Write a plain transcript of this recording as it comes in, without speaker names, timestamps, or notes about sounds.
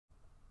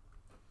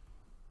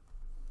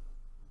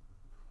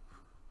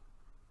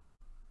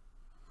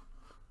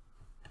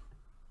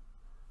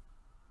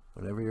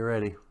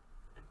ready.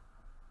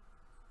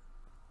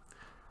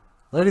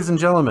 Ladies and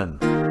gentlemen,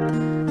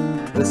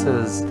 this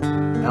is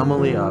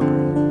Emily Aubrey,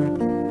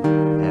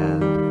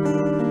 and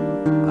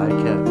I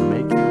Can't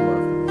Make You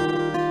Love Me.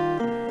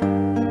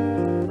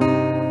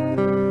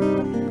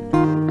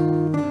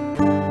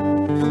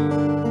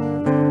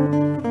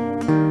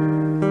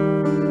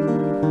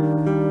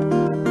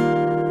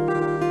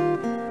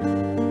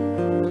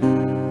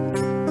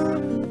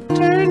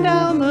 Turn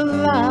down the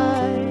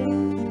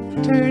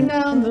light, turn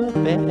down the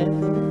bed,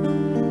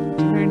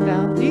 turn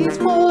down these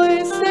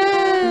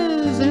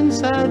voices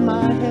inside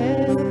my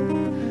head.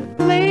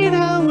 Lay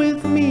down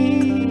with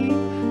me,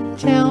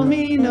 tell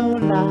me no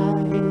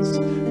lies,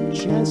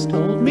 just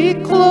hold me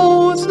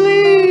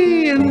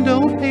closely and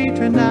don't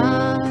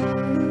patronize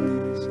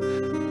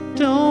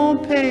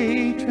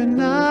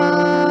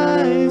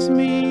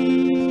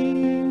me,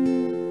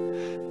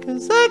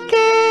 'cause I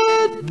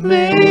can't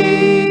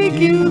make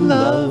you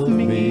love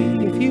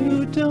me if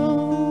you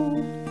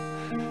don't.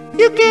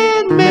 You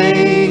can't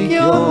make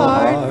your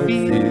heart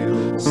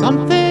feel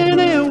something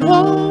it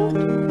won't.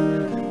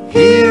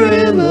 Here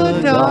in the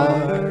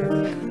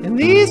dark, in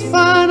these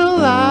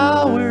final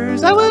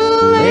hours, I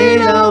will lay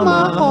down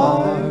my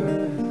heart.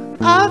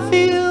 I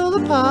feel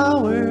the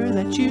power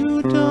that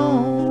you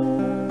don't.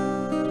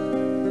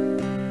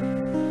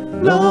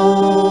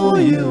 No,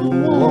 you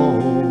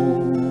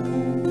won't,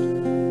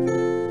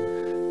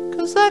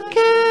 'cause I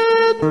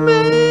can't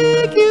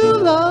make you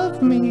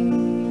love me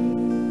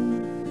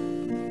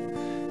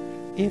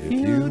if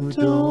you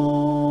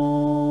don't.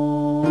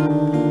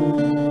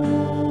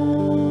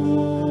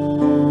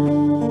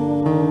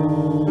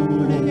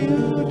 If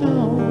you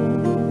don't.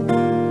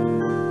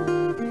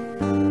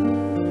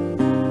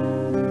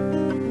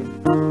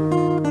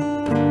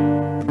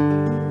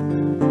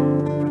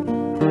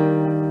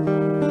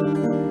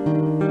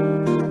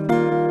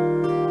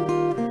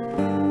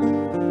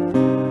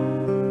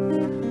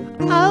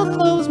 I'll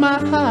close my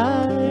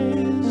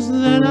eyes,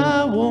 then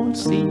I won't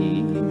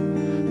see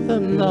the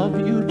love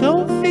you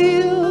don't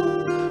feel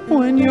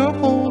when you're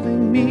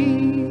holding me.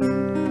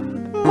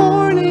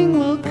 Morning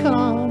will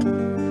come,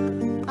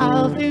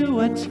 I'll do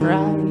what's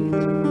right.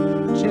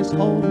 Just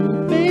hold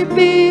me,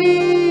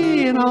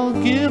 baby, and I'll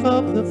give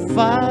up the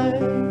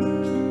fight.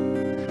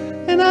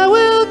 And I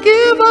will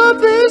give up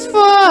this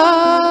fight.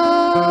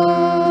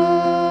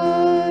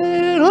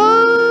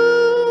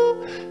 Oh,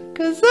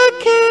 'cause I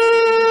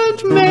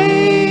can't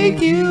make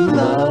you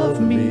love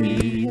me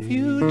if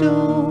you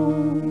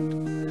don't.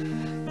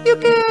 You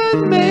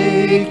can't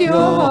make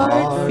your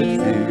heart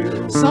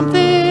feel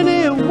something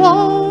it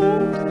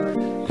won't.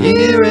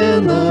 Here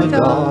in the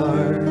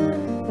dark,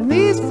 in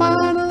these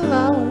final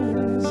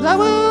hours, I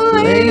will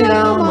lay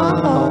down my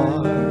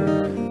heart,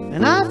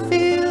 and I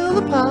feel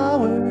the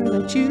power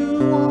that you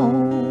won't.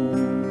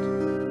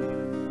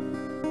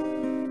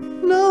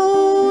 No,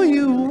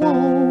 you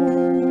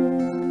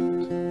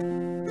won't,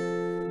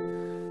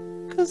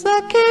 'cause I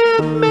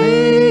can't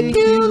make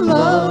you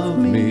love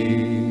me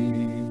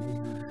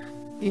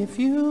if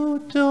you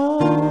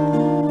don't.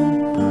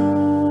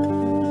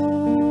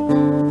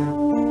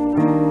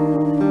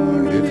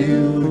 If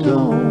you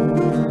don't.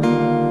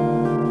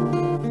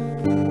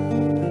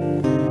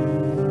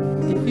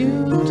 If you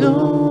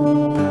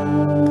don't.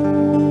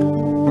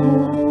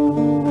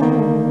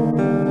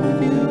 If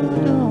you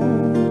don't.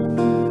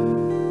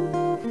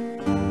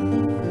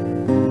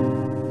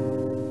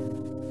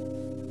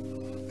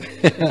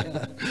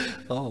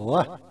 Oh,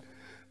 what?